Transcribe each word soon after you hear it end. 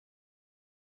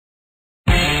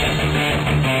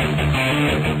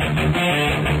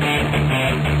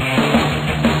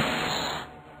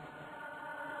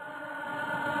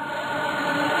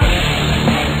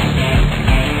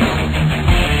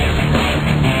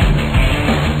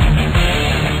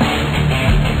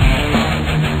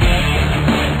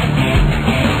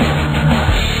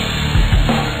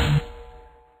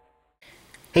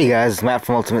Hey guys, it's Matt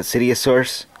from Ultimate Cydia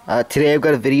Source. Today I've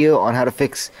got a video on how to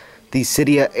fix the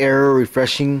Cydia error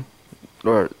refreshing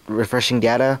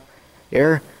data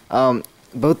error.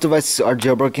 Both devices are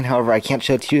jailbroken, however I can't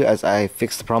show it to you as I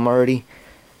fixed the problem already.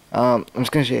 I'm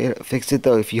just going to show you how to fix it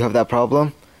though. If you have that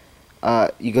problem,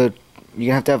 you're going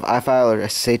to have iFile or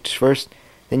SSH first,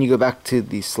 then you go back to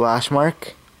the slash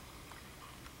mark,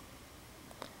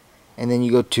 and then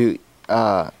you go to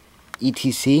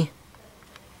etc.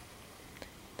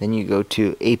 Then you go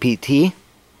to apt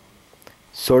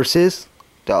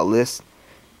sources.list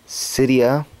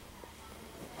Cydia,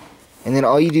 and then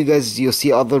all you do, guys, is you'll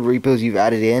see all the repos you've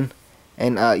added in,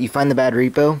 and you find the bad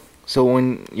repo. So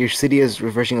when your Cydia is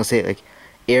refreshing, it'll say like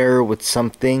error with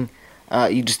something.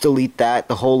 You just delete that,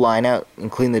 the whole line out,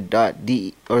 including the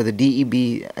 .d or the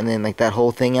 .deb, and then like that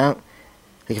whole thing out.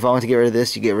 Like if I want to get rid of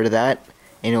this, you get rid of that,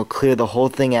 and it'll clear the whole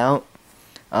thing out.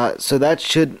 So that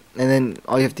should, and then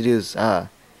all you have to do is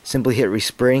simply hit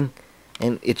respring,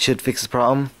 and it should fix the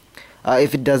problem.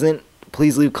 If it doesn't,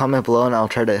 please leave a comment below and I'll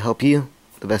try to help you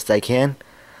the best I can.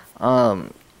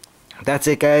 That's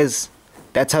it, guys.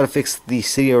 That's how to fix the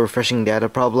Cydia refreshing data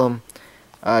problem.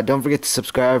 Don't forget to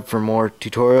subscribe for more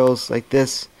tutorials like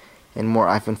this and more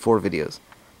iPhone 4 videos.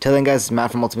 Till then, guys, it's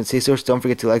Matt from Ultimate Cydia Source. Don't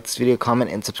forget to like this video, comment,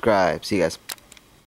 and subscribe. See you guys.